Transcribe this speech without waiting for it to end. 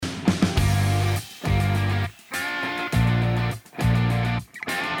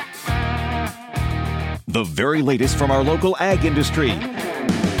The very latest from our local ag industry.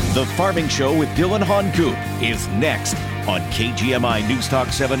 The Farming Show with Dylan Honcoop is next on KGMI News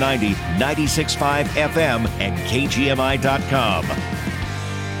Talk 790, 96.5 FM, and KGMI.com.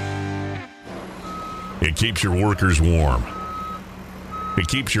 It keeps your workers warm. It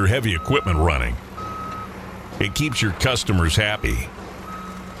keeps your heavy equipment running. It keeps your customers happy.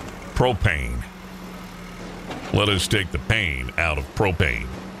 Propane. Let us take the pain out of propane.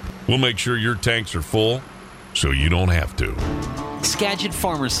 We'll make sure your tanks are full so you don't have to. Skagit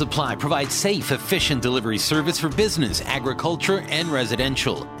Farmers Supply provides safe, efficient delivery service for business, agriculture, and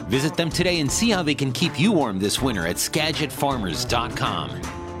residential. Visit them today and see how they can keep you warm this winter at SkagitFarmers.com.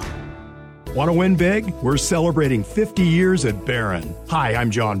 Want to win big? We're celebrating 50 years at Barron. Hi, I'm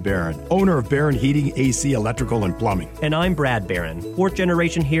John Barron, owner of Barron Heating, AC, Electrical, and Plumbing. And I'm Brad Barron, fourth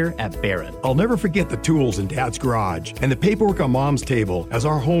generation here at Barron. I'll never forget the tools in Dad's garage and the paperwork on Mom's table as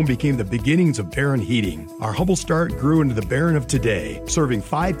our home became the beginnings of Barron Heating. Our humble start grew into the Barron of today, serving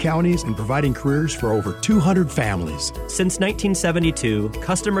 5 counties and providing careers for over 200 families. Since 1972,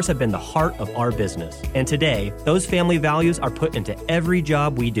 customers have been the heart of our business. And today, those family values are put into every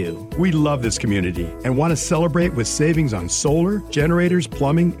job we do. We love this community and want to celebrate with savings on solar, generators,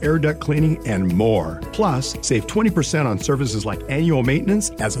 plumbing, air duct cleaning, and more. Plus, save 20% on services like annual maintenance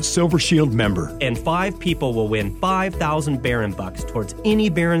as a Silver Shield member. And 5 people will win 5,000 Barron bucks towards any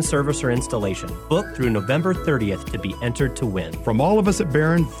Barron service or installation. Book through November 30th to be entered to win. From all of us at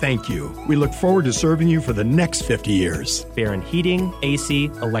Barron, thank you. We look forward to serving you for the next 50 years. Barron Heating,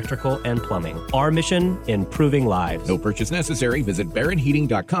 AC, Electrical, and Plumbing. Our mission, improving lives. No purchase necessary. Visit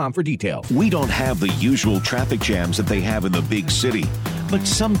BarronHeating.com for details. We don't have the usual traffic jams that they have in the big city, but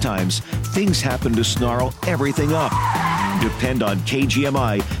sometimes things happen to snarl everything up. Depend on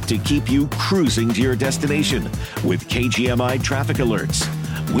KGMI to keep you cruising to your destination with KGMI traffic alerts.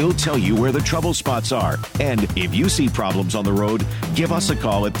 We'll tell you where the trouble spots are, and if you see problems on the road, give us a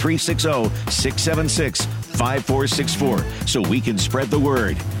call at 360-676-5464 so we can spread the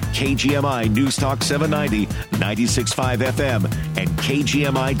word. KGMI News Talk 790, 96.5 FM, and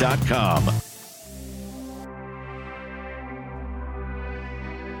KGMI.com.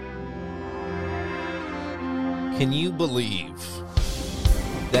 Can you believe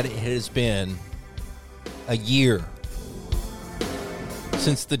that it has been a year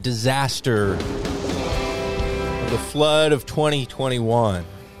since the disaster of the flood of 2021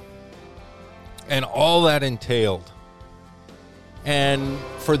 and all that entailed? And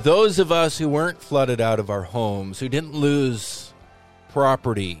for those of us who weren't flooded out of our homes, who didn't lose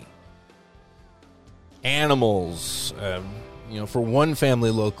property, animals, for one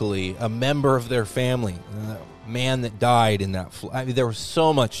family locally, a member of their family, man that died in that flood. I mean, there was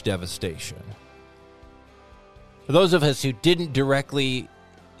so much devastation. For those of us who didn't directly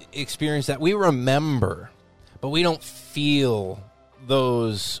experience that, we remember, but we don't feel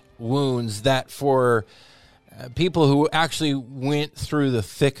those wounds that for people who actually went through the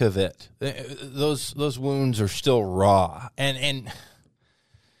thick of it, those wounds are still raw. And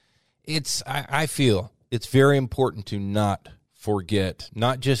I feel it's very important to not forget,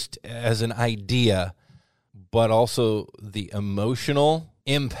 not just as an idea, but also the emotional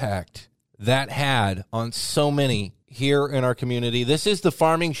impact that had on so many here in our community. This is the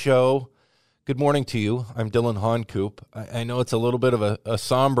Farming Show. Good morning to you. I'm Dylan Honcoop. I know it's a little bit of a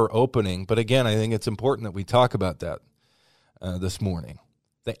somber opening, but again, I think it's important that we talk about that this morning.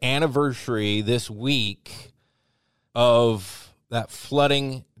 The anniversary this week of that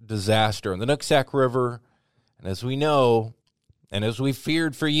flooding disaster on the Nooksack River. And as we know, and as we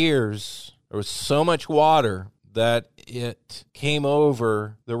feared for years, there was so much water that it came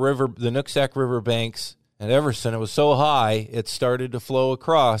over the river, the Nooksack River banks at Everson. It was so high, it started to flow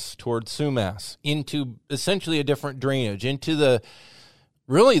across towards Sumas into essentially a different drainage, into the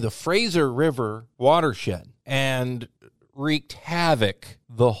Fraser River watershed, and wreaked havoc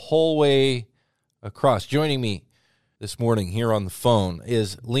the whole way across. Joining me this morning here on the phone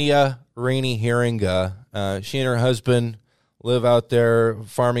is Leah Rainey Herringa. She and her husband live out there,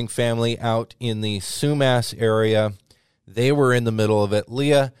 farming family out in the Sumas area. They were in the middle of it.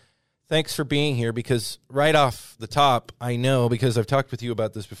 Leah, thanks for being here, because right off the top, I know, because I've talked with you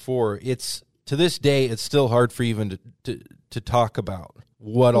about this before, it's to this day, it's still hard for even to talk about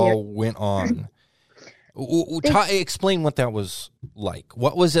what all went on. Explain what that was like.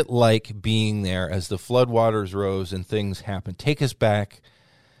 What was it like being there as the floodwaters rose and things happened? Take us back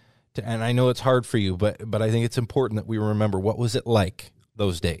to, and I know it's hard for you, but I think it's important that we remember, what was it like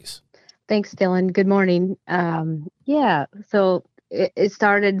those days? Thanks, Dylan. Good morning. So it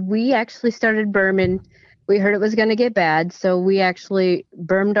started, we actually started Berman we heard it was going to get bad, so we actually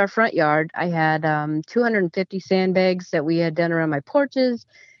bermed our front yard. I had 250 sandbags that we had done around my porches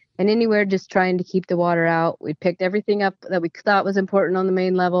and anywhere, just trying to keep the water out. We picked everything up that we thought was important on the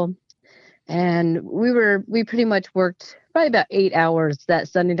main level, and we pretty much worked probably about 8 hours that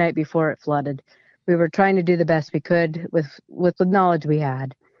Sunday night before it flooded. We were trying to do the best we could with the knowledge we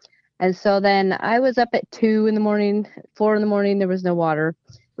had. And so then I was up at 2 in the morning, 4 in the morning, there was no water.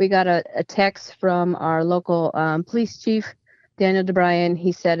 We got a text from our local police chief, Daniel DeBryan.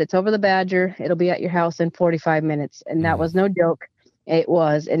 He said, it's over the Badger. It'll be at your house in 45 minutes. And that was no joke. It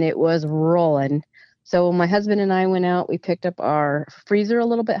was, and it was rolling. So my husband and I went out. We picked up our freezer a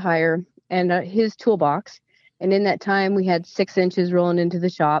little bit higher and his toolbox. And in that time, we had 6 inches rolling into the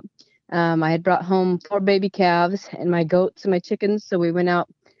shop. I had brought home 4 baby calves and my goats and my chickens. So we went out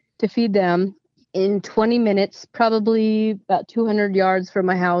to feed them. In 20 minutes, probably about 200 yards from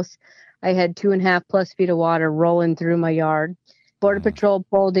my house, I had 2.5 plus feet of water rolling through my yard. Border Patrol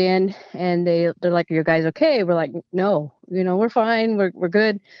pulled in and they're like, "Are you guys okay?" We're like, "No, we're fine. We're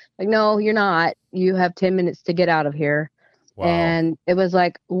good." Like, "No, you're not. You have 10 minutes to get out of here." Wow. And it was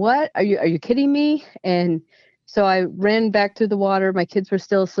like, "What? Are you kidding me?" And so I ran back to the water. My kids were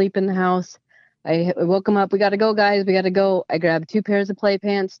still asleep in the house. I woke them up. "We got to go, guys. We got to go." I grabbed 2 pairs of play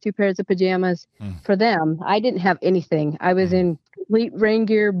pants, 2 pairs of pajamas for them. I didn't have anything. I was in complete rain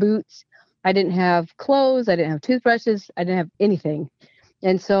gear, boots. I didn't have clothes. I didn't have toothbrushes. I didn't have anything.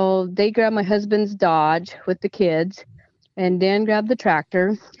 And so they grabbed my husband's Dodge with the kids, and Dan grabbed the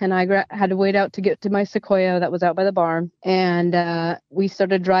tractor, and I had to wait out to get to my Sequoia that was out by the barn. And we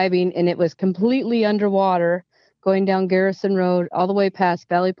started driving, and it was completely underwater, going down Garrison Road, all the way past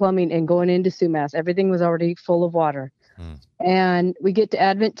Valley Plumbing and going into Sumas. Everything was already full of water. And we get to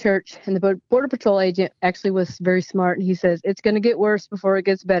Advent Church, and the Border Patrol agent actually was very smart. And he says, "It's going to get worse before it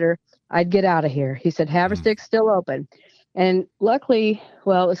gets better. I'd get out of here." He said, "Haverstick's still open." And luckily,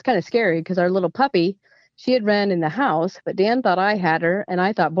 well, it was kind of scary because our little puppy, she had ran in the house, but Dan thought I had her, and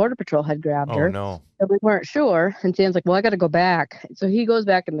I thought Border Patrol had grabbed her. Oh, no. So we weren't sure. And Dan's like, "Well, I got to go back." So he goes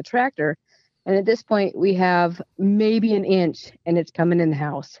back in the tractor. And at this point, we have maybe an inch, and it's coming in the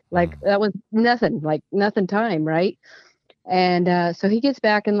house. Like, that was nothing time, right? And so he gets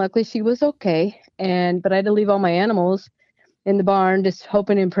back, and luckily she was okay. But I had to leave all my animals in the barn, just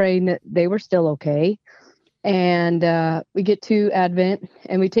hoping and praying that they were still okay. And we get to Advent,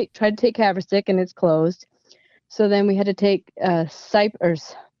 and we try to take Haverstick, and it's closed. So then we had to take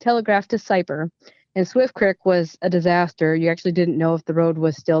telegraph to Cyper. And Swift Creek was a disaster. You actually didn't know if the road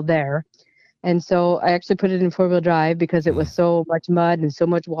was still there. And so I actually put it in 4-wheel drive because it was so much mud and so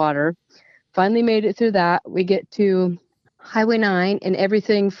much water. Finally made it through that. We get to Highway 9, and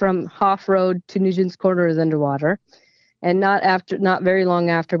everything from Hoff Road to Nugent's Corner is underwater. And not very long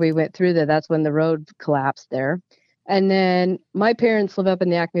after we went through there, that's when the road collapsed there. And then my parents live up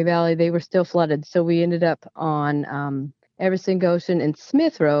in the Acme Valley. They were still flooded. So we ended up on Everson, Goshen, and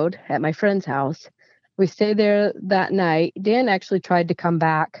Smith Road at my friend's house. We stayed there that night. Dan actually tried to come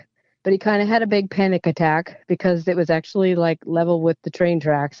back, but he kind of had a big panic attack because it was actually like level with the train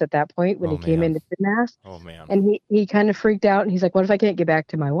tracks at that point when came into Sumas. Oh, man. And he kind of freaked out, and he's like, "What if I can't get back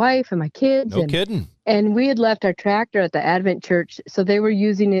to my wife and my kids?" No kidding. And we had left our tractor at the Advent Church, so they were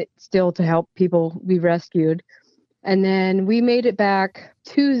using it still to help people be rescued. And then we made it back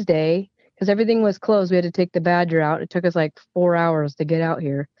Tuesday because everything was closed. We had to take the Badger out. It took us like 4 hours to get out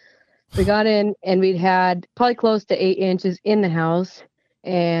here. We got in, and we'd had probably close to 8 inches in the house.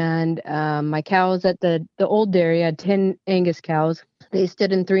 And my cows at the old dairy, I had 10 Angus cows. They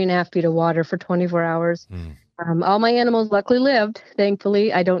stood in 3.5 feet of water for 24 hours. All my animals luckily lived,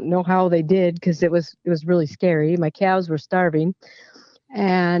 thankfully. I don't know how they did because it was really scary. My cows were starving.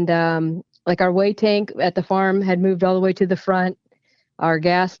 And like our whey tank at the farm had moved all the way to the front. Our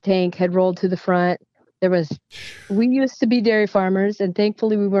gas tank had rolled to the front. We used to be dairy farmers, and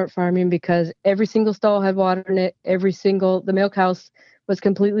thankfully we weren't farming because every single stall had water in it. The milk house was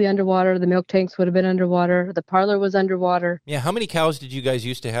completely underwater. The milk tanks would have been underwater. The parlor was underwater. Yeah, how many cows did you guys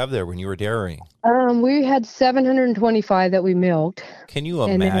used to have there when you were dairying? We had 725 that we milked. Can you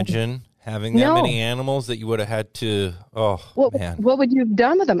imagine having that many animals that you would have had to, man. What would you have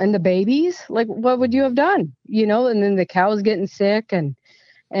done with them? And the babies? Like, what would you have done? And then the cows getting sick, and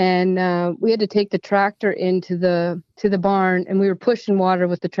we had to take the tractor into the barn, and we were pushing water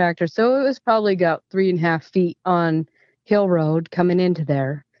with the tractor. So it was probably about 3.5 feet on Hill Road coming into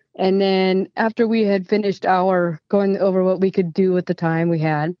there. And then after we had finished going over what we could do with the time we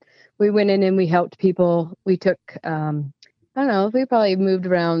had, we went in and we helped people. We took I don't know, we probably moved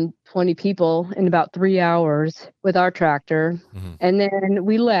around 20 people in about 3 hours with our tractor. Mhm. And then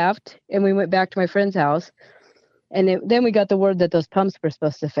we left and we went back to my friend's house. And then we got the word that those pumps were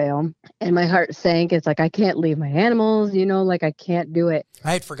supposed to fail. And my heart sank. It's like, I can't leave my animals, like I can't do it.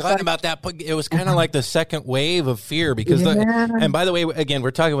 I had forgotten about that. But it was kind of like the second wave of fear because, and by the way, again,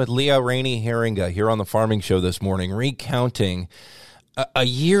 we're talking with Leah Rainey Herringa here on the Farming Show this morning, recounting a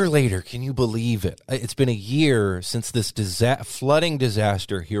year later. Can you believe it? It's been a year since this flooding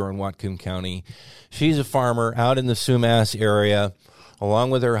disaster here in Whatcom County. She's a farmer out in the Sumas area,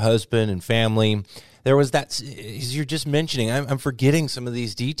 along with her husband and family. There was that, as you're just mentioning, I'm forgetting some of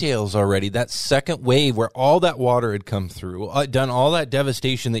these details already, that second wave where all that water had come through, done all that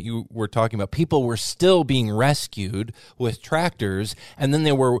devastation that you were talking about. People were still being rescued with tractors, and then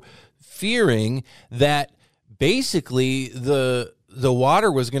they were fearing that basically the water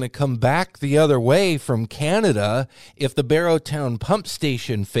was going to come back the other way from Canada if the Barrowtown pump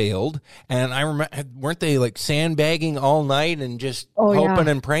station failed. And I remember, weren't they like sandbagging all night and just hoping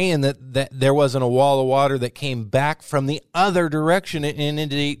and praying that there wasn't a wall of water that came back from the other direction and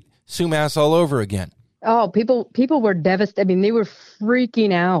into Sumas all over again? Oh, people were devastated. I mean, they were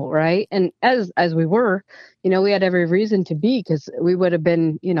freaking out, right? And as we were, we had every reason to be, because we would have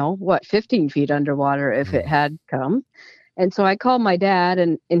been, 15 feet underwater if it had come. And so I called my dad,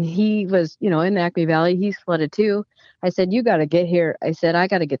 and he was, in the Acme Valley. He's flooded too. I said, you got to get here. I said, I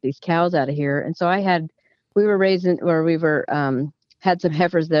got to get these cows out of here. And so we had some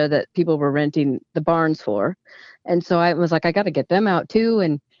heifers there that people were renting the barns for. And so I was like, I got to get them out too.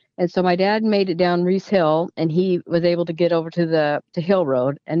 And so my dad made it down Reese Hill, and he was able to get over to Hill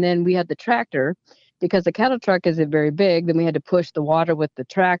Road. And then we had the tractor, because the cattle truck isn't very big. Then we had to push the water with the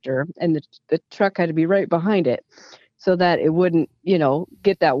tractor, and the truck had to be right behind it, so that it wouldn't,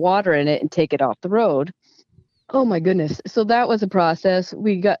 get that water in it and take it off the road. Oh my goodness. So that was a process.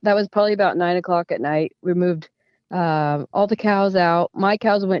 That was probably about 9:00 at night. We moved all the cows out. My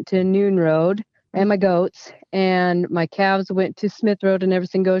cows went to Noon Road, and my goats, and my calves went to Smith Road and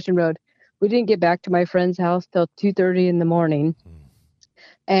Everson Goshen Road. We didn't get back to my friend's house till 2:30 in the morning.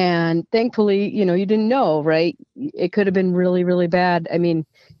 And thankfully, you didn't know, right? It could have been really, really bad. I mean,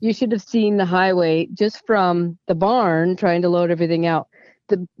 you should have seen the highway just from the barn trying to load everything out.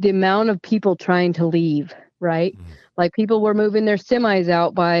 The amount of people trying to leave, right? Mm-hmm. Like, people were moving their semis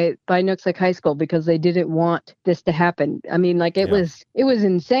out by Nooksack High School because they didn't want this to happen. I mean, like, it was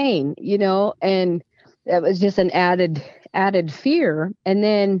insane, and that was just an added fear. And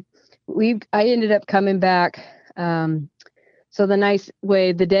then I ended up coming back. So the nice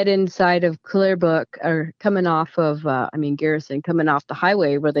way, the dead end side of Clearbrook, or coming off of, Garrison, coming off the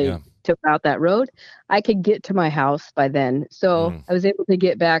highway where they took out that road, I could get to my house by then. So I was able to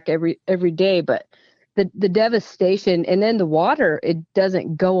get back every day. But the devastation, and then the water, it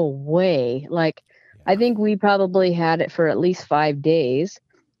doesn't go away. Like, I think we probably had it for at least 5 days,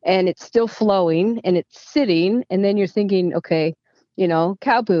 and it's still flowing and it's sitting. And then you're thinking, okay,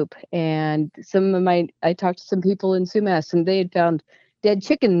 cow poop. And I talked to some people in Sumas, and they had found dead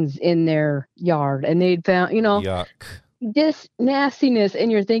chickens in their yard, and they'd found, Yuck. Just nastiness.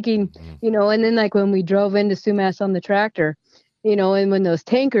 And you're thinking, and then like when we drove into Sumas on the tractor, and when those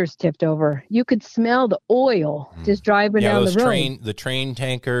tankers tipped over, you could smell the oil just driving down the road. The train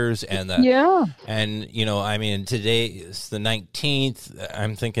tankers and and today is the 19th.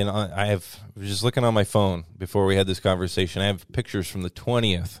 I'm thinking, I was just looking on my phone before we had this conversation. I have pictures from the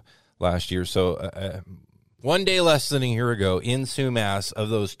 20th last year. So 1 day less than a year ago in Sumas, of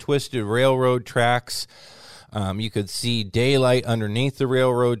those twisted railroad tracks. You could see daylight underneath the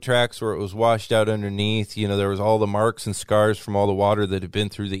railroad tracks where it was washed out underneath. There was all the marks and scars from all the water that had been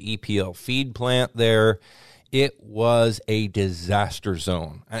through the EPL feed plant there. It was a disaster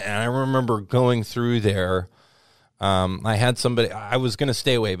zone. And I remember going through there. I had somebody, I was going to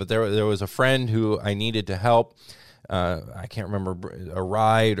stay away, but there was a friend who I needed to help. I can't remember, a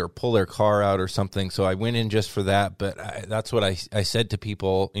ride or pull their car out or something. So I went in just for that. But that's what I said to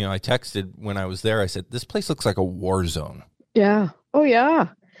people. I texted when I was there. I said, this place looks like a war zone. Yeah. Oh, yeah.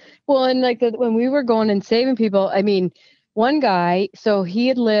 Well, and like when we were going and saving people, I mean, one guy, so he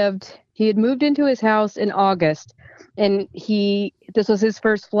had moved into his house in August, and this was his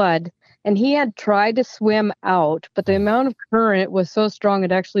first flood. And he had tried to swim out, but the amount of current was so strong,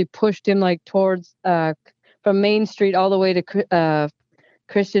 it actually pushed him like towards from Main Street all the way to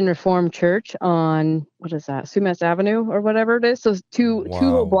Christian Reformed Church on, what is that, Sumas Avenue or whatever it is. So it's two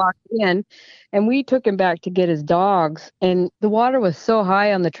whole blocks in. And we took him back to get his dogs. And the water was so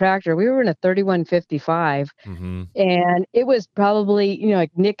high on the tractor. We were in a 3155. Mm-hmm. And it was probably,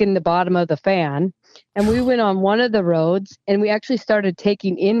 like nicking the bottom of the fan. And we went on one of the roads and we actually started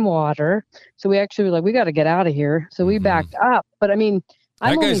taking in water. So we actually were like, we got to get out of here. So we backed up. But I mean,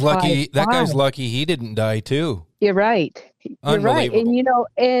 that guy's lucky. That guy's lucky he didn't die too. You're right. You're right. And,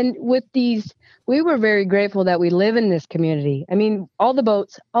 and with these, we were very grateful that we live in this community. I mean, all the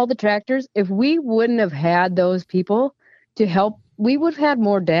boats, all the tractors, if we wouldn't have had those people to help, we would have had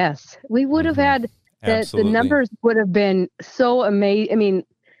more deaths. We would have had the numbers would have been so amazing. I mean,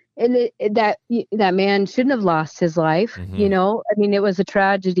 and that man shouldn't have lost his life. I mean, it was a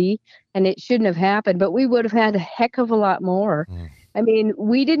tragedy and it shouldn't have happened, but we would have had a heck of a lot more. I mean,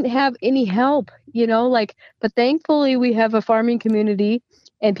 we didn't have any help, but thankfully we have a farming community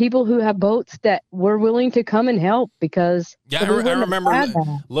and people who have boats that were willing to come and help because. Yeah, I remember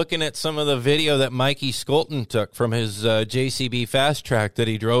looking at some of the video that Mikey Skolton took from his JCB Fast Track that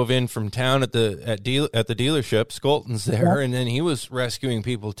he drove in from town at the dealership. Skolton's there, and then he was rescuing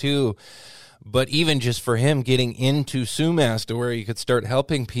people too. But even just for him getting into Sumas to where he could start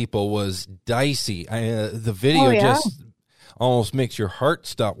helping people was dicey. The video just almost makes your heart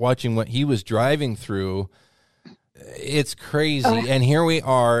stop watching what he was driving through. It's crazy. And here we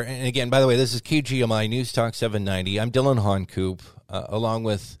are. And again, by the way, this is KGMI News Talk 790. I'm Dylan Honcoop, along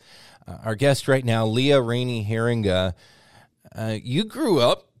with our guest right now, Leah Rainey Herringa. You grew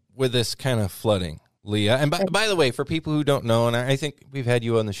up with this kind of flooding, Leah. And by the way, for people who don't know, and I think we've had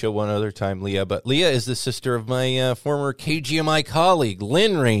you on the show one other time, Leah, but Leah is the sister of my former KGMI colleague,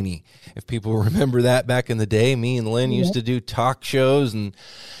 Lynn Rainey. If people remember that back in the day, me and Lynn used to do talk shows and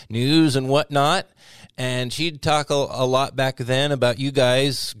news and whatnot. And she'd talk a lot back then about you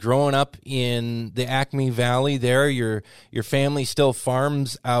guys growing up in the Acme Valley there. Your family still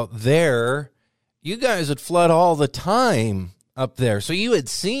farms out there. You guys would flood all the time up there. So you had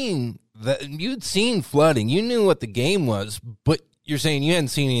seen that, you'd seen flooding. You knew what the game was, but you're saying you hadn't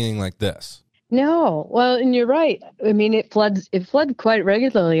seen anything like this. No. Well, and you're right. I mean, it floods quite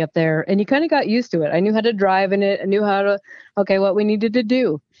regularly up there, and you kind of got used to it. I knew how to drive in it. I knew what we needed to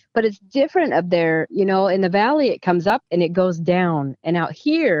do. But it's different up there, in the valley, it comes up and it goes down. And out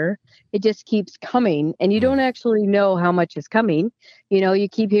here, it just keeps coming and you don't actually know how much is coming. You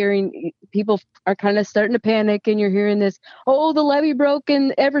keep hearing people are kind of starting to panic and you're hearing this, the levee broke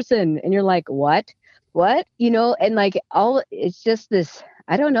in Everson. And you're like, what? And it's just this,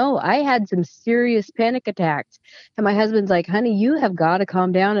 I don't know. I had some serious panic attacks and my husband's like, honey, you have got to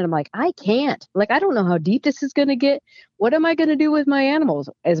calm down. And I'm like, I can't. I don't know how deep this is going to get. What am I going to do with my animals?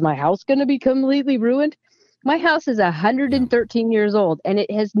 Is my house going to be completely ruined? My house is 113 years old and it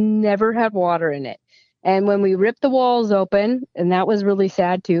has never had water in it. And when we ripped the walls open, and that was really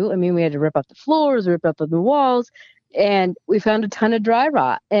sad too. I mean, we had to rip up the floors, rip up the walls. And we found a ton of dry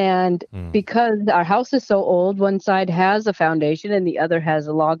rot. And because our house is so old, one side has a foundation and the other has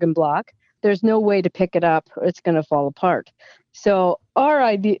a log and block. There's no way to pick it up or it's going to fall apart. So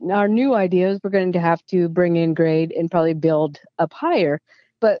our new idea is we're going to have to bring in grade and probably build up higher.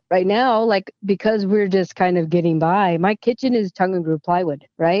 But right now, because we're just kind of getting by, my kitchen is tongue and groove plywood,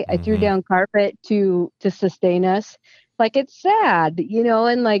 right? I threw down carpet to sustain us. It's sad,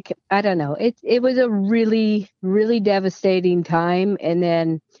 and I don't know. It was a really, really devastating time. And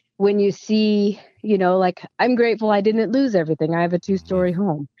then when you see, I'm grateful I didn't lose everything. I have a 2-story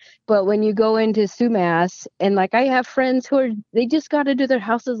home. But when you go into Sumas and I have friends they just got into their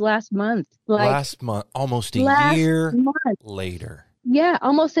houses last month. Last month, almost a year later. Yeah,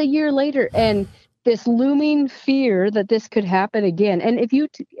 almost a year later. And this looming fear that this could happen again. And if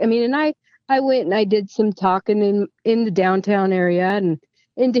I went and I did some talking in the downtown area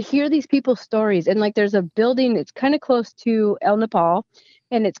and to hear these people's stories. And there's a building, it's kind of close to El Nepal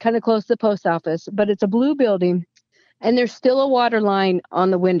and it's kind of close to the post office, but it's a blue building and there's still a water line on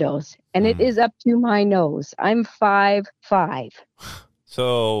the windows and it is up to my nose. I'm 5'5".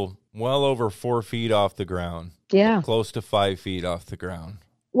 So well over 4 feet off the ground. Yeah. Close to 5 feet off the ground.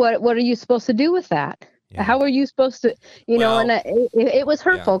 What are you supposed to do with that? Yeah. How are you supposed to, and it was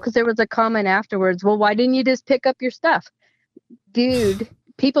hurtful because there was a comment afterwards. Well, why didn't you just pick up your stuff? Dude,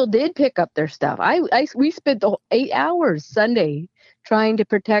 people did pick up their stuff. We spent the 8 hours Sunday trying to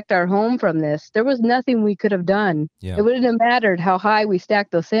protect our home from this. There was nothing we could have done. Yeah. It wouldn't have mattered how high we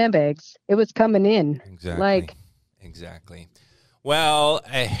stacked those sandbags. It was coming in. Exactly. Well,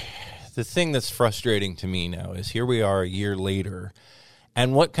 the thing that's frustrating to me now is here we are a year later.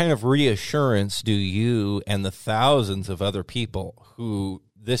 And what kind of reassurance do you and the thousands of other people who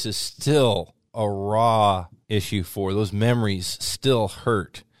this is still a raw issue for, those memories still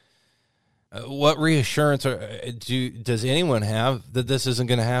hurt, what reassurance does anyone have that this isn't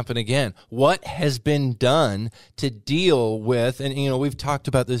going to happen again? What has been done to deal with, and we've talked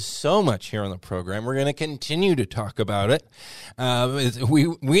about this so much here on the program. We're going to continue to talk about it.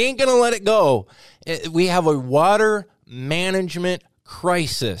 We ain't going to let it go. We have a water management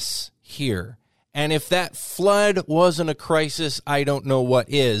crisis here. And if that flood wasn't a crisis, I don't know what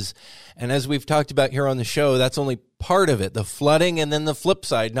is. And as we've talked about here on the show, that's only part of it, the flooding, and then the flip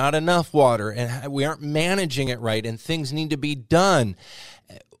side, not enough water, and we aren't managing it right, and things need to be done.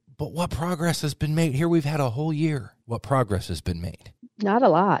 But what progress has been made? Here we've had a whole year. What progress has been made? Not a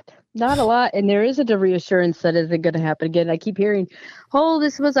lot. Not a lot. And there isn't a reassurance that isn't going to happen again. I keep hearing,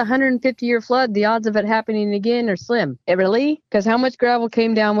 this was a 150-year flood. The odds of it happening again are slim. Really? Because how much gravel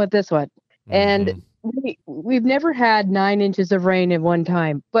came down with this one? Mm-hmm. And we've never had 9 inches of rain at one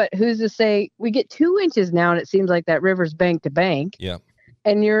time. But who's to say we get 2 inches now, and it seems like that river's bank to bank. Yeah.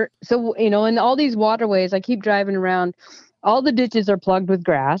 And in all these waterways, I keep driving around. All the ditches are plugged with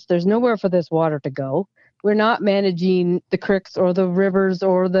grass. There's nowhere for this water to go. We're not managing the creeks or the rivers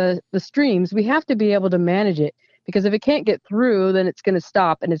or the streams. We have to be able to manage it, because if it can't get through, then it's going to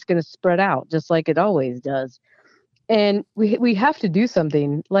stop and it's going to spread out just like it always does. And we have to do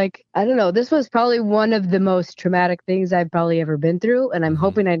something. Like, I don't know, this was probably one of the most traumatic things I've probably ever been through. And I'm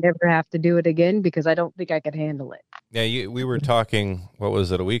hoping I never have to do it again, because I don't think I could handle it. Yeah, we were talking, what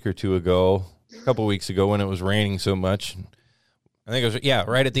was it, a week or two ago, a couple of weeks ago, when it was raining so much. I think it was,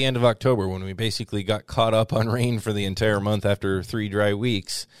 right at the end of October, when we basically got caught up on rain for the entire month after 3 dry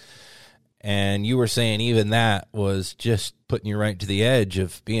weeks. And you were saying even that was just putting you right to the edge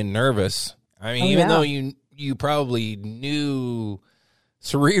of being nervous. I mean, even though you probably knew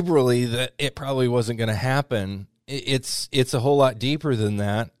cerebrally that it probably wasn't going to happen, it's a whole lot deeper than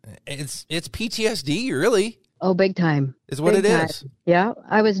that. It's PTSD, really. Oh, big time. Is what it is. Yeah.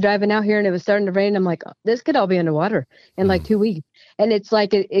 I was driving out here and it was starting to rain. I'm like, this could all be underwater in like 2 weeks. And it's like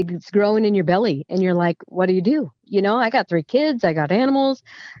it's growing in your belly. And you're like, what do you do? I got 3 kids. I got animals.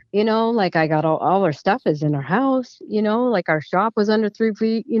 Like I got all our stuff is in our house. Like our shop was under 3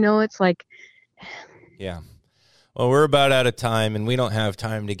 feet. It's like. Yeah. Well, we're about out of time, and we don't have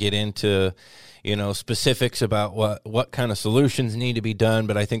time to get into, specifics about what kind of solutions need to be done.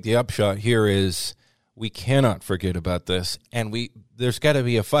 But I think the upshot here is we cannot forget about this, and there's got to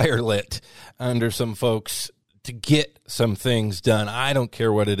be a fire lit under some folks to get some things done. I don't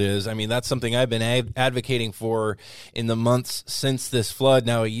care what it is. I mean, that's something I've been advocating for in the months since this flood,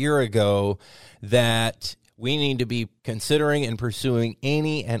 now a year ago, that we need to be considering and pursuing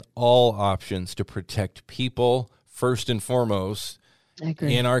any and all options to protect people, first and foremost,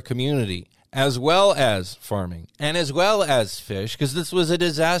 in our community, as well as farming and as well as fish, because this was a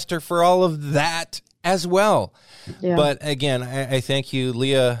disaster for all of that as well. Yeah. But again, I thank you,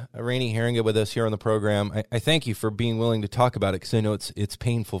 Leah Rainey-Haringa, with us here on the program. I thank you for being willing to talk about it, because I know it's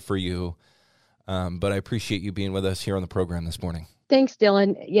painful for you, but I appreciate you being with us here on the program this morning. Thanks,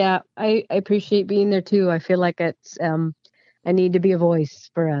 Dylan. Yeah, I appreciate being there too. I feel like it's I need to be a voice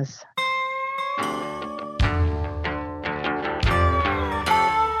for us.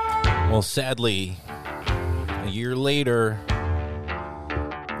 Well, sadly, a year later,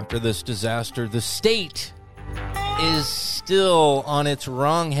 after this disaster, the state is still on its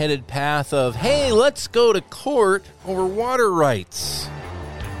wrong-headed path of, hey, let's go to court over water rights,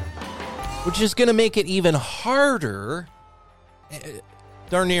 which is going to make it even harder,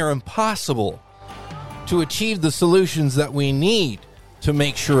 darn near impossible, to achieve the solutions that we need to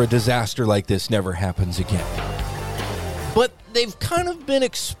make sure a disaster like this never happens again. But they've kind of been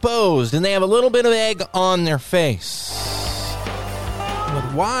exposed, and they have a little bit of egg on their face.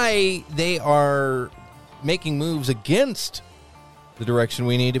 But why they are making moves against the direction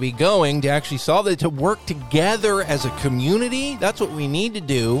we need to be going to actually solve it, to work together as a community, that's what we need to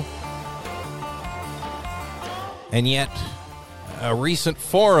do. And yet, a recent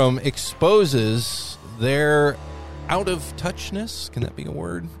forum exposes their out-of-touchness. Can that be a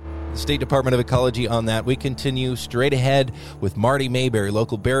word? The State Department of Ecology on that. We continue straight ahead with Marty Mayberry,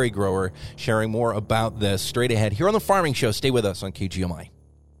 local berry grower, sharing more about this straight ahead here on The Farming Show. Stay with us on KGMI.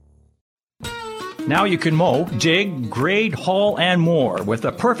 Now you can mow, dig, grade, haul, and more with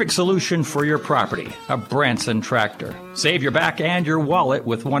the perfect solution for your property, a Branson tractor. Save your back and your wallet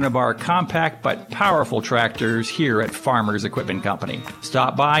with one of our compact but powerful tractors here at Farmers Equipment Company.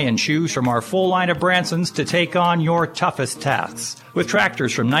 Stop by and choose from our full line of Bransons to take on your toughest tasks. With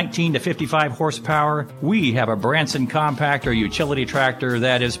tractors from 19 to 55 horsepower, we have a Branson compactor utility tractor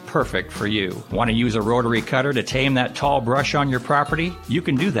that is perfect for you. Want to use a rotary cutter to tame that tall brush on your property? You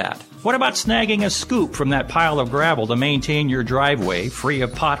can do that. What about snagging a scoop from that pile of gravel to maintain your driveway free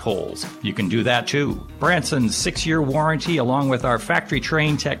of potholes? You can do that too. Branson's 6-year warranty, along with our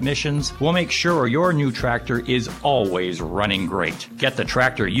factory-trained technicians, will make sure your new tractor is always running great. Get the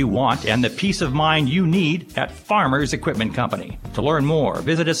tractor you want and the peace of mind you need at Farmers Equipment Company. To learn more,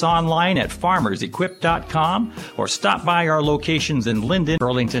 visit us online at farmersequip.com or stop by our locations in Linden,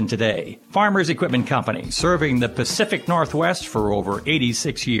 Burlington today. Farmers Equipment Company, serving the Pacific Northwest for over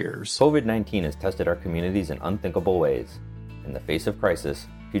 86 years. COVID-19 has tested our communities in unthinkable ways. In the face of crisis,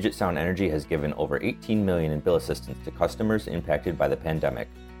 Puget Sound Energy has given over $18 million in bill assistance to customers impacted by the pandemic,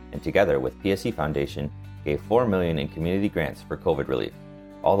 and together with PSE Foundation, gave $4 million in community grants for COVID relief.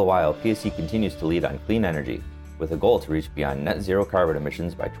 All the while, PSE continues to lead on clean energy, with a goal to reach beyond net zero carbon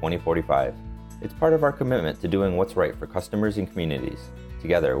emissions by 2045. It's part of our commitment to doing what's right for customers and communities.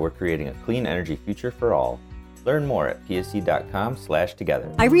 Together, we're creating a clean energy future for all. Learn more at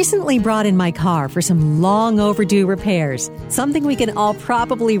psc.com/together. I recently brought in my car for some long overdue repairs, something we can all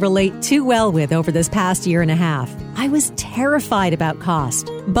probably relate too well with over this past year and a half. I was terrified about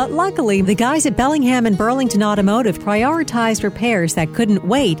cost, but luckily the guys at Bellingham and Burlington Automotive prioritized repairs that couldn't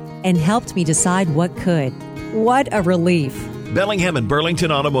wait and helped me decide what could. What a relief. Bellingham and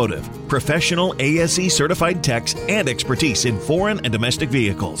Burlington Automotive, professional ASE certified techs and expertise in foreign and domestic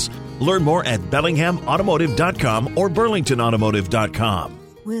vehicles. Learn more at BellinghamAutomotive.com or BurlingtonAutomotive.com.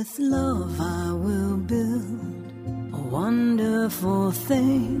 With love I will build a wonderful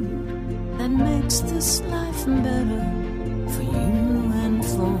thing that makes this life better for you and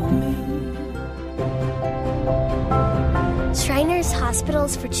for me. Shriners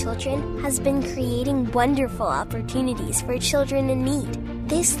Hospitals for Children has been creating wonderful opportunities for children in need.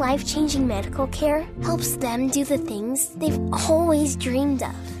 This life-changing medical care helps them do the things they've always dreamed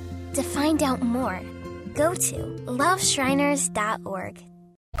of. To find out more, go to loveshriners.org.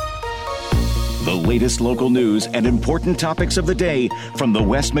 The latest local news and important topics of the day from the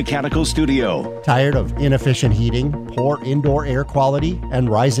West Mechanical Studio. Tired of inefficient heating, poor indoor air quality, and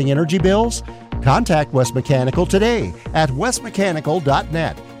rising energy bills? Contact West Mechanical today at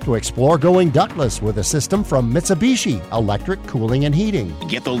westmechanical.net to explore going ductless with a system from Mitsubishi Electric Cooling and Heating.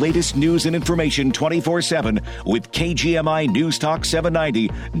 Get the latest news and information 24/7 with KGMI News Talk 790,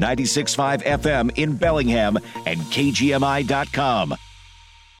 96.5 FM in Bellingham and KGMI.com.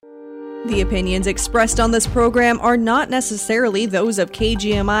 The opinions expressed on this program are not necessarily those of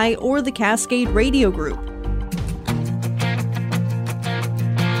KGMI or the Cascade Radio Group.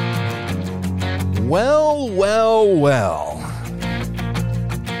 Well.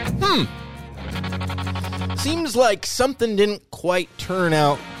 Seems like something didn't quite turn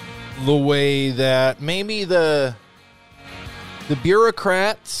out the way that maybe the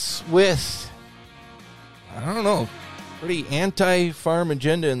bureaucrats with, I don't know, pretty anti-farm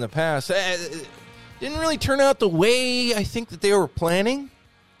agenda in the past didn't really turn out the way I think that they were planning.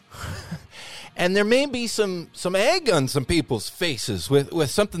 And there may be some egg on some people's faces with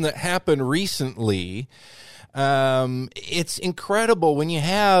something that happened recently. It's incredible when you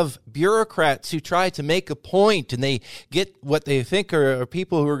have bureaucrats who try to make a point and they get what they think are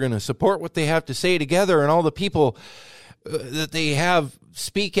people who are going to support what they have to say together, and all the people that they have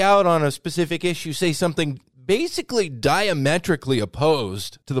speak out on a specific issue say something basically diametrically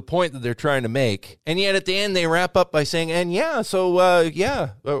opposed to the point that they're trying to make. And yet at the end they wrap up by saying,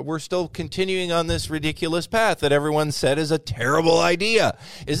 we're still continuing on this ridiculous path that everyone said is a terrible idea.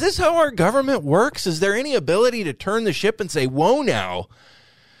 Is this how our government works? Is there any ability to turn the ship and say, whoa now?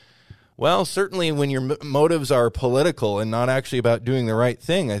 Well, certainly when your motives are political and not actually about doing the right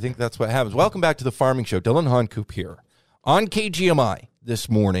thing, I think that's what happens. Welcome back to the Farming Show. Dylan Honcoop here on KGMI this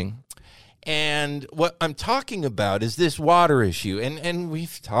morning. And what I'm talking about is this water issue. And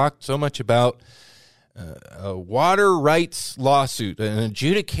we've talked so much about a water rights lawsuit, an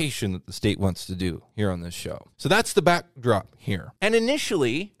adjudication that the state wants to do here on this show. So that's the backdrop here. And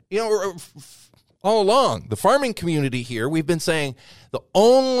initially, all along, the farming community here, we've been saying the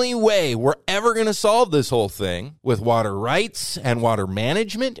only way we're ever going to solve this whole thing with water rights and water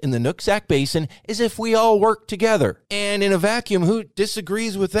management in the Nooksack Basin is if we all work together. And in a vacuum, who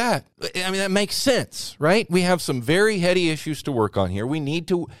disagrees with that? I mean, that makes sense, right? We have some very heady issues to work on here. We need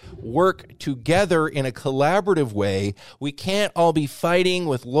to work together in a collaborative way. We can't all be fighting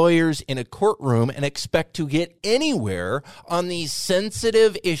with lawyers in a courtroom and expect to get anywhere on these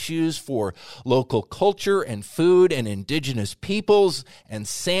sensitive issues for local culture and food and indigenous peoples mussels and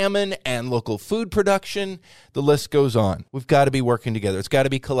salmon and local food production. The list goes on. We've got to be working together. It's got to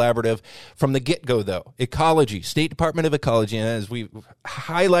be collaborative from the get-go, though. Ecology, State Department of Ecology, and as we've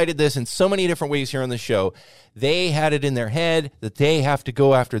highlighted this in so many different ways here on the show, they had it in their head that they have to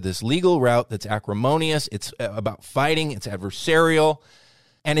go after this legal route that's acrimonious. It's about fighting. It's adversarial.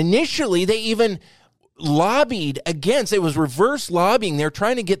 And initially, they even lobbied against, it was reverse lobbying. They're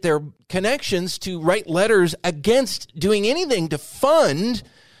trying to get their connections to write letters against doing anything to fund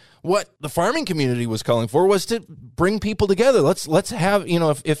what the farming community was calling for, was to bring people together. Let's have,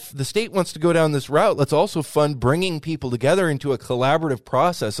 if the state wants to go down this route, let's also fund bringing people together into a collaborative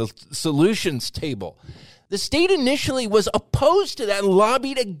process, a solutions table. The state initially was opposed to that and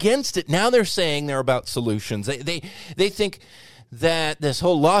lobbied against it. Now they're saying they're about solutions. They think that this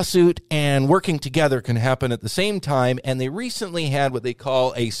whole lawsuit and working together can happen at the same time, and they recently had what they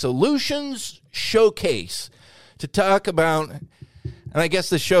call a solutions showcase to talk about, and I guess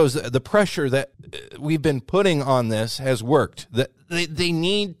this shows the pressure that we've been putting on this has worked. That they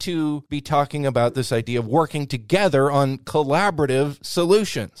need to be talking about this idea of working together on collaborative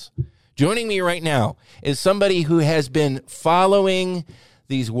solutions. Joining me right now is somebody who has been following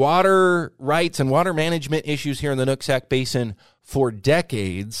these water rights and water management issues here in the Nooksack Basin for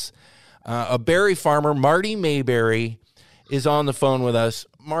decades. A berry farmer, Marty Mayberry, is on the phone with us.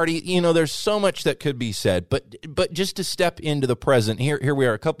 Marty, there's so much that could be said, but just to step into the present, here we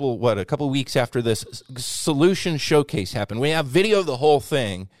are a couple weeks after this solution showcase happened. We have video of the whole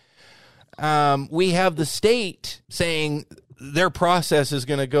thing. We have the state saying their process is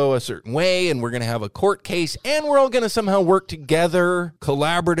going to go a certain way, and we're going to have a court case, and we're all going to somehow work together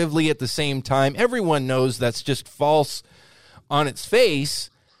collaboratively at the same time. Everyone knows that's just false on its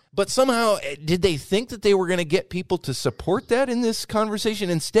face, but somehow, did they think that they were going to get people to support that in this conversation?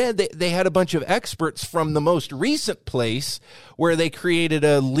 Instead, they had a bunch of experts from the most recent place where they created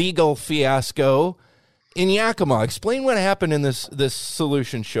a legal fiasco in Yakima. Explain what happened in this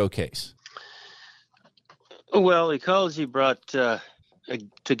solution showcase. Well, Ecology brought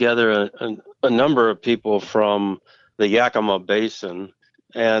together a number of people from the Yakima Basin,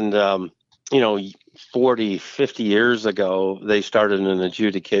 and 40, 50 years ago, they started an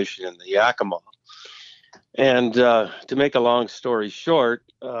adjudication in the Yakima. And to make a long story short,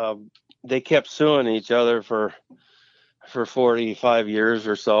 they kept suing each other for 45 years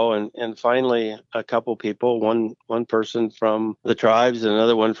or so. And finally, a couple people, one person from the tribes and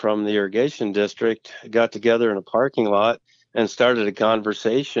another one from the irrigation district, got together in a parking lot and started a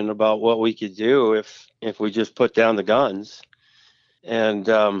conversation about what we could do if we just put down the guns. And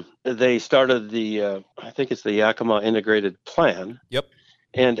they started I think it's the Yakima Integrated Plan. Yep.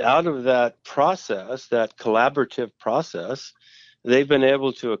 And out of that process, that collaborative process, they've been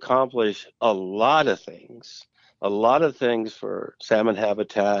able to accomplish a lot of things for salmon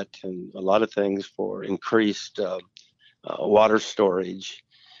habitat and a lot of things for increased water storage.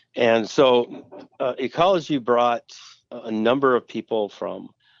 And so Ecology brought a number of people from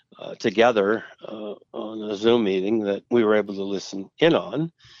together on a Zoom meeting that we were able to listen in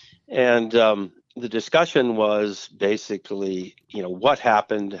on. And the discussion was basically, what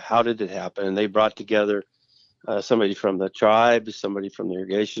happened? How did it happen? And they brought together somebody from the tribe, somebody from the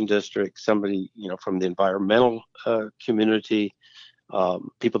irrigation district, somebody, from the environmental community,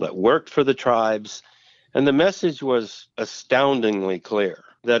 people that worked for the tribes. And the message was astoundingly clear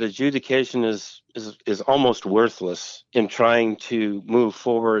that adjudication is almost worthless in trying to move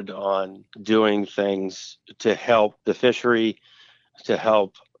forward on doing things to help the fishery, to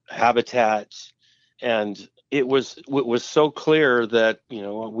help habitats. And it was so clear that,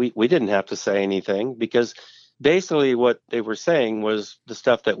 we didn't have to say anything, because basically what they were saying was the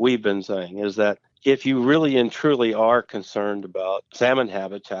stuff that we've been saying, is that if you really and truly are concerned about salmon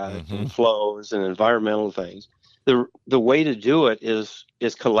habitat and flows and environmental things, the way to do it is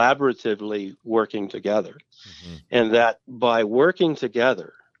collaboratively working together. And that by working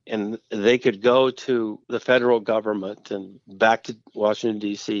together, and they could go to the federal government and back to Washington,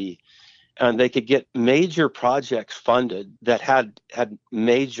 D.C., and they could get major projects funded that had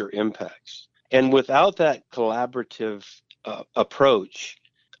major impacts. And without that collaborative approach,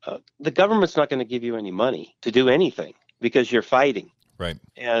 the government's not going to give you any money to do anything because you're fighting. Right.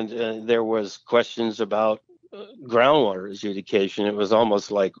 And there was questions about groundwater adjudication. It was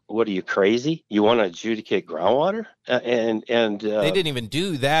almost like, what are you, crazy? You want to adjudicate groundwater? And they didn't even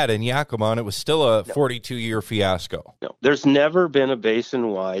do that in Yakima, and it was still a 42-year fiasco. No, there's never been a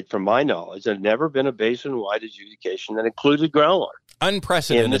basin-wide, from my knowledge, there's never been a basin-wide adjudication that included groundwater.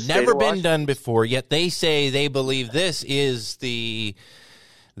 Unprecedented, never been done before, yet they say they believe this is the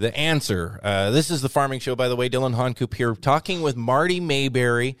the answer. This is the Farming Show, by the way. Dylan Honcoop here, talking with Marty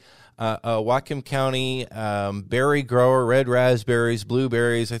Mayberry, Whatcom County berry grower, red raspberries,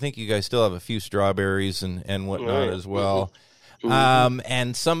 blueberries. I think you guys still have a few strawberries and whatnot as well.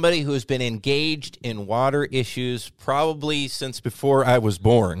 And somebody who has been engaged in water issues probably since before I was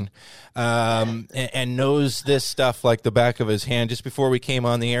born, and knows this stuff like the back of his hand. Just before we came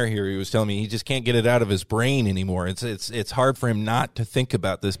on the air here, he was telling me he just can't get it out of his brain anymore. It's hard for him not to think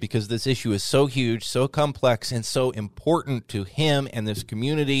about this because this issue is so huge, so complex, and so important to him and this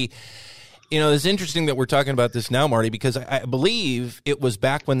community. You know, it's interesting that we're talking about this now, Marty, because I believe it was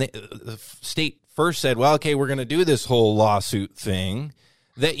back when the state first said, well, okay, we're going to do this whole lawsuit thing,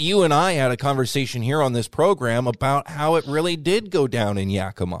 that you and I had a conversation here on this program about how it really did go down in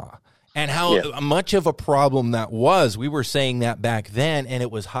Yakima and how much of a problem that was. We were saying that back then, and it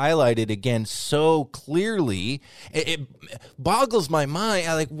was highlighted again so clearly. It boggles my mind.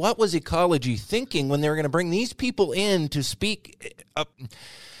 Like, what was ecology thinking when they were going to bring these people in to speak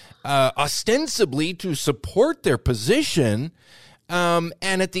ostensibly to support their position, and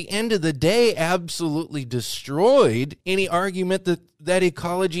at the end of the day, absolutely destroyed any argument that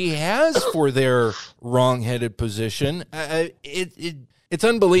ecology has for their wrong-headed position. It's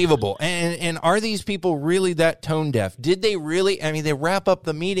unbelievable. And are these people really that tone deaf? Did they really? I mean, they wrap up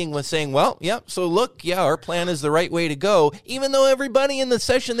the meeting with saying, well, so look, our plan is the right way to go, even though everybody in the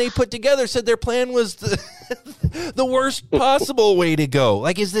session they put together said their plan was the worst possible way to go.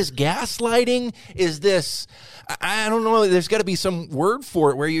 Like, is this gaslighting? Is this, I don't know, there's got to be some word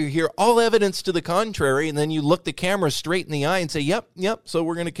for it where you hear all evidence to the contrary, and then you look the camera straight in the eye and say, yep, so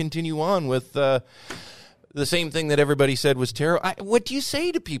we're going to continue on with the same thing that everybody said was terrible. What do you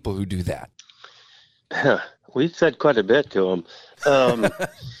say to people who do that? We've said quite a bit to them.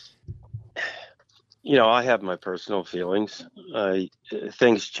 I have my personal feelings.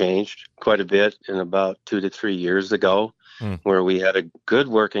 Things changed quite a bit in about 2 to 3 years ago, where we had a good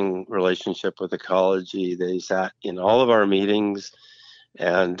working relationship with ecology. They sat in all of our meetings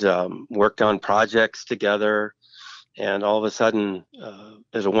and worked on projects together. And all of a sudden,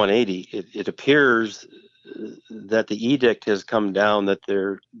 there's a 180. It appears that the edict has come down that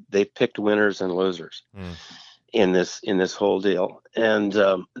they've picked winners and losers in this whole deal. And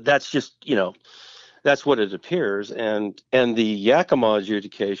that's just, that's what it appears. And the Yakima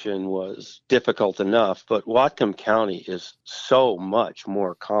adjudication was difficult enough, but Whatcom County is so much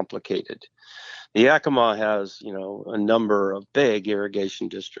more complicated. The Yakima has, a number of big irrigation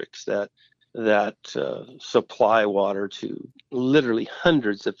districts that supply water to literally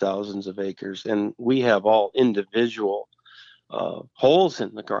hundreds of thousands of acres. And we have all individual holes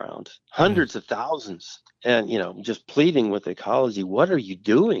in the ground, hundreds of thousands. And, just pleading with ecology, what are you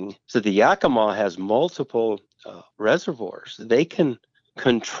doing? So the Yakima has multiple reservoirs. They can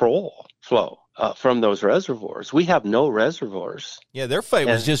control flow from those reservoirs. We have no reservoirs. Yeah, their fight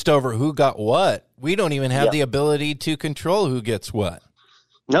was just over who got what. We don't even have the ability to control who gets what.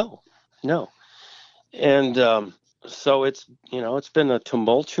 No. And so it's been a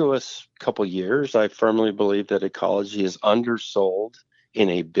tumultuous couple years. I firmly believe that ecology is undersold in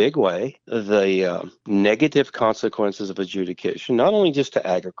a big way. The negative consequences of adjudication, not only just to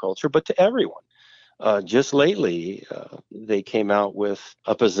agriculture, but to everyone. Just lately, they came out with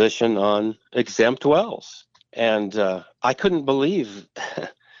a position on exempt wells. And I couldn't believe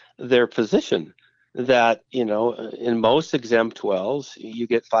their position. That, in most exempt wells, you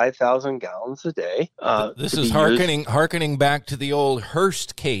get 5,000 gallons a day. This is hearkening back to the old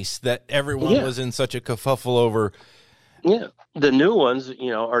Hearst case that everyone was in such a kerfuffle over. Yeah. The new ones,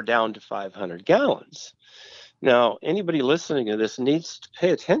 are down to 500 gallons. Now, anybody listening to this needs to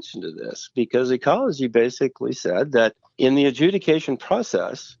pay attention to this because ecology basically said that in the adjudication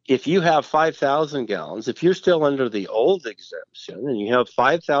process, if you have 5,000 gallons, if you're still under the old exemption and you have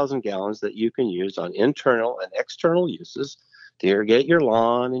 5,000 gallons that you can use on internal and external uses to irrigate your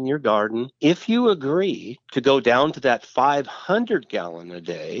lawn and your garden, if you agree to go down to that 500 gallon a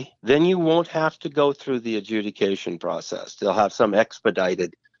day, then you won't have to go through the adjudication process. They'll have some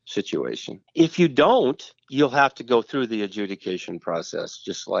expedited situation. If you don't, you'll have to go through the adjudication process,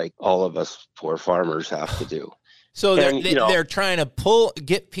 just like all of us poor farmers have to do. So they're trying to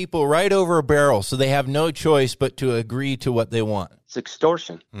get people right over a barrel, so they have no choice but to agree to what they want. It's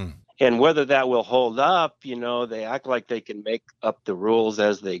extortion. And whether that will hold up, they act like they can make up the rules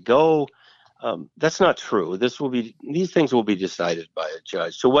as they go. That's not true. These things will be decided by a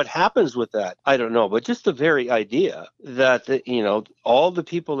judge. So what happens with that, I don't know. But just the very idea that all the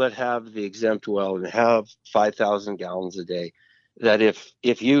people that have the exempt well and have 5,000 gallons a day, that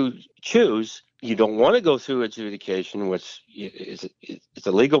if you choose, you don't want to go through adjudication, which it's it's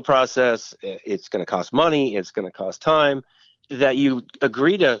a legal process. It's going to cost money. It's going to cost time. That you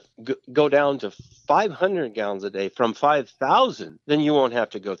agree to go down to 500 gallons a day from 5,000, then you won't have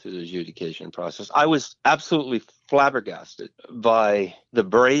to go through the adjudication process. I was absolutely flabbergasted by the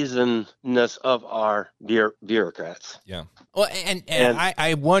brazenness of our bureaucrats. Yeah. Well, and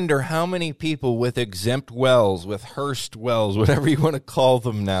I wonder how many people with exempt wells, with Hearst wells, whatever you want to call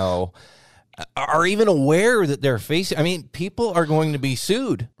them now, are even aware that they're facing. I mean, people are going to be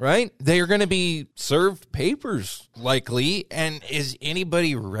sued, right? They are going to be served papers, likely. And is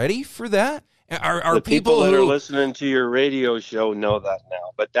anybody ready for that? Are the people that are listening to your radio show know that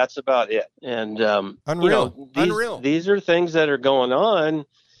now, but that's about it. And unreal. These are things that are going on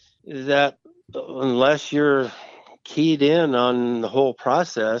that, unless you're keyed in on the whole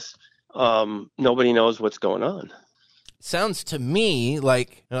process, nobody knows what's going on. Sounds to me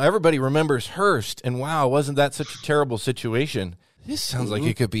like everybody remembers Hearst, and wow, wasn't that such a terrible situation? This sounds like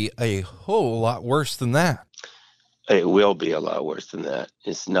it could be a whole lot worse than that. It will be a lot worse than that.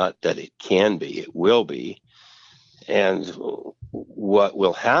 It's not that it can be, it will be. And what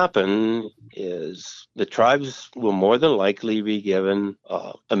will happen is the tribes will more than likely be given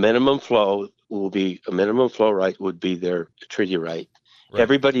a minimum flow right would be their treaty right. Right.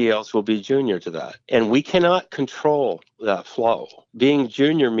 Everybody else will be junior to that. And we cannot control that flow. Being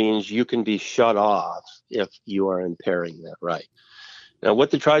junior means you can be shut off if you are impairing that right. Now, what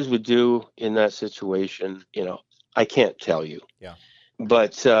the tribes would do in that situation, I can't tell you. Yeah.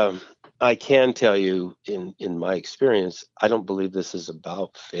 But I can tell you in my experience, I don't believe this is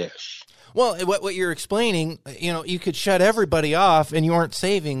about fish. Well, what you're explaining, you could shut everybody off and you aren't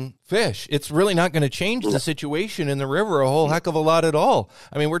saving fish. It's really not going to change the situation in the river a whole heck of a lot at all.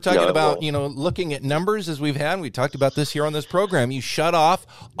 I mean, we're talking about, looking at numbers as we've had. We talked about this here on this program. You shut off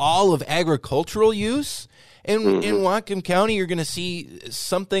all of agricultural use. In Whatcom County, you're going to see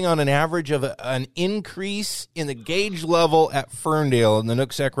something on an average of an increase in the gauge level at Ferndale in the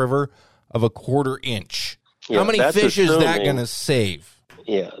Nooksack River of 1/4 inch. Yeah, how many fish is that going to save?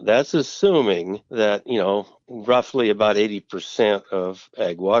 Yeah, that's assuming that, roughly about 80% of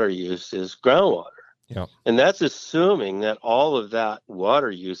ag water use is groundwater. Yeah. And that's assuming that all of that water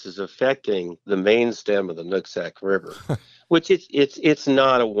use is affecting the main stem of the Nooksack River, which it's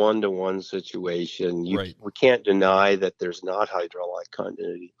not a one-to-one situation. Right. We can't deny that there's not hydraulic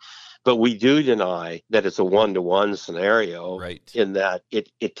continuity, but we do deny that it's a one-to-one scenario, right, in that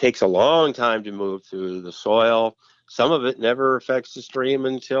it takes a long time to move through the soil. Some of it never affects the stream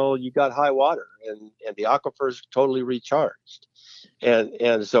until you got high water and the aquifer is totally recharged.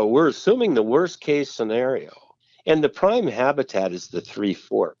 And so we're assuming the worst case scenario. And the prime habitat is the Three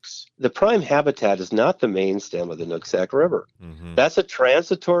Forks. The prime habitat is not the main stem of the Nooksack River. Mm-hmm. That's a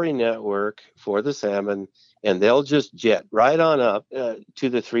transitory network for the salmon, and they'll just jet right on up to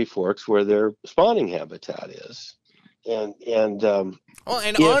the Three Forks where their spawning habitat is.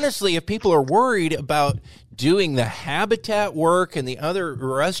 Honestly, if people are worried about doing the habitat work and the other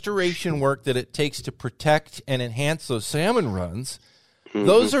restoration work that it takes to protect and enhance those salmon runs,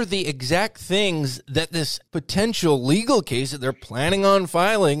 those are the exact things that this potential legal case that they're planning on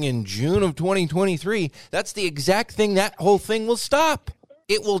filing in June of 2023, that's the exact thing that whole thing will stop.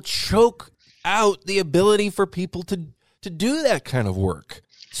 It will choke out the ability for people to do that kind of work.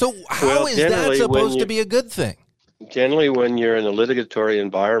 So how is that supposed to be a good thing? Generally, when you're in a litigatory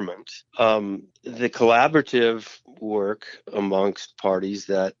environment, the collaborative work amongst parties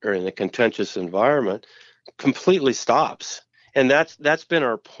that are in a contentious environment completely stops. And that's been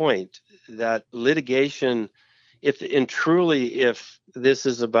our point, that litigation, if this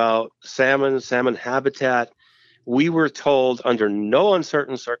is about salmon habitat, we were told under no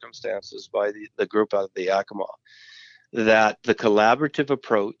uncertain circumstances by the group out of the Yakima that the collaborative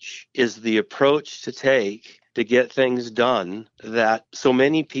approach is the approach to take to get things done that so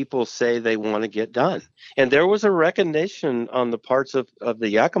many people say they want to get done. And there was a recognition on the parts of the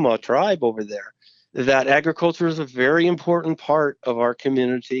Yakima tribe over there that agriculture is a very important part of our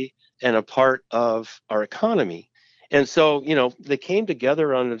community and a part of our economy. And so, they came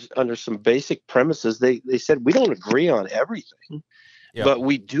together under some basic premises. They said, we don't agree on everything, but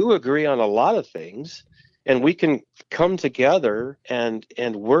we do agree on a lot of things. And we can come together and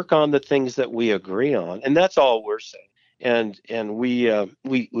work on the things that we agree on. And that's all we're saying. And we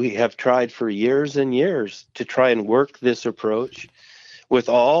have tried for years and years to try and work this approach with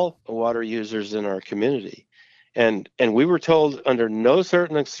all water users in our community. And we were told under no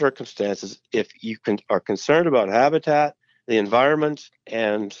certain circumstances, if you are concerned about habitat, the environment,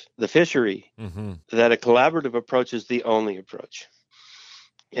 and the fishery, that a collaborative approach is the only approach.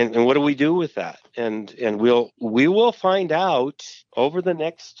 And what do we do with that? And we will find out over the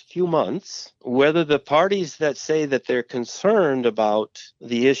next few months whether the parties that say that they're concerned about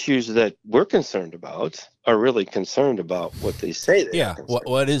the issues that we're concerned about are really concerned about what they say they are.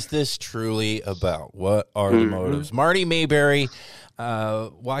 What is this truly about? What are the motives? Marty Mayberry,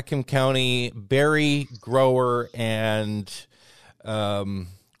 Whatcom County berry grower and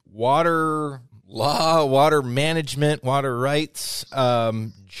water law, water management, water rights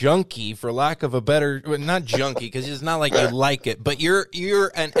junkie, for lack of a better, not junkie because it's not like you like it, but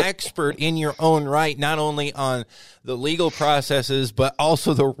you're an expert in your own right, not only on the legal processes but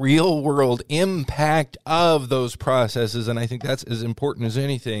also the real world impact of those processes, and I think that's as important as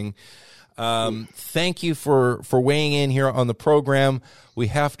anything. Thank you for weighing in here on the program. We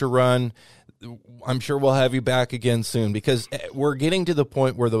have to run. I'm sure we'll have you back again soon because we're getting to the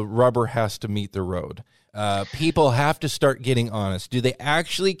point where the rubber has to meet the road. People have to start getting honest. Do they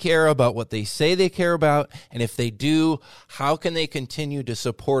actually care about what they say they care about? And if they do, how can they continue to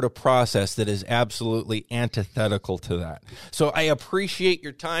support a process that is absolutely antithetical to that? So I appreciate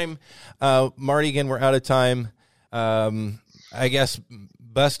your time. Marty, again, we're out of time. I guess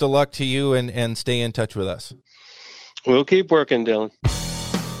best of luck to you and stay in touch with us. We'll keep working, Dylan.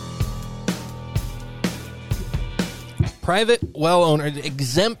 Private well owners,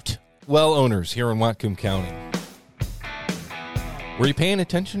 exempt well owners here in Whatcom County. Were you paying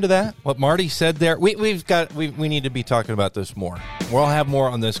attention to that? What Marty said there? We need to be talking about this more. We'll have more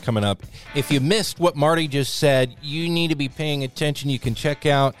on this coming up. If you missed what Marty just said, you need to be paying attention. You can check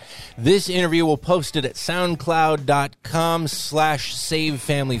out this interview. We'll post it at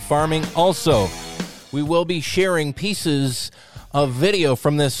soundcloud.com/savefamilyfarming. Also, we will be sharing pieces of video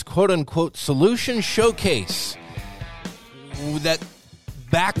from this quote-unquote solution showcase that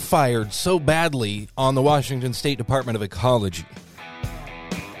backfired so badly on the Washington State Department of Ecology.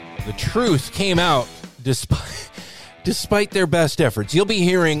 The truth came out despite their best efforts. You'll be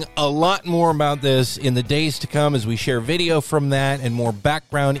hearing a lot more about this in the days to come as we share video from that and more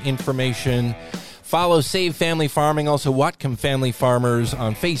background information. Follow Save Family Farming, also Whatcom Family Farmers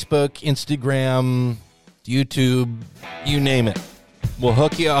on Facebook, Instagram, YouTube, you name it. We'll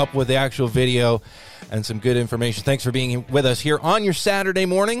hook you up with the actual video and some good information. Thanks for being with us here on your Saturday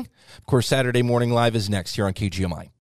morning. Of course, Saturday Morning Live is next here on KGMI.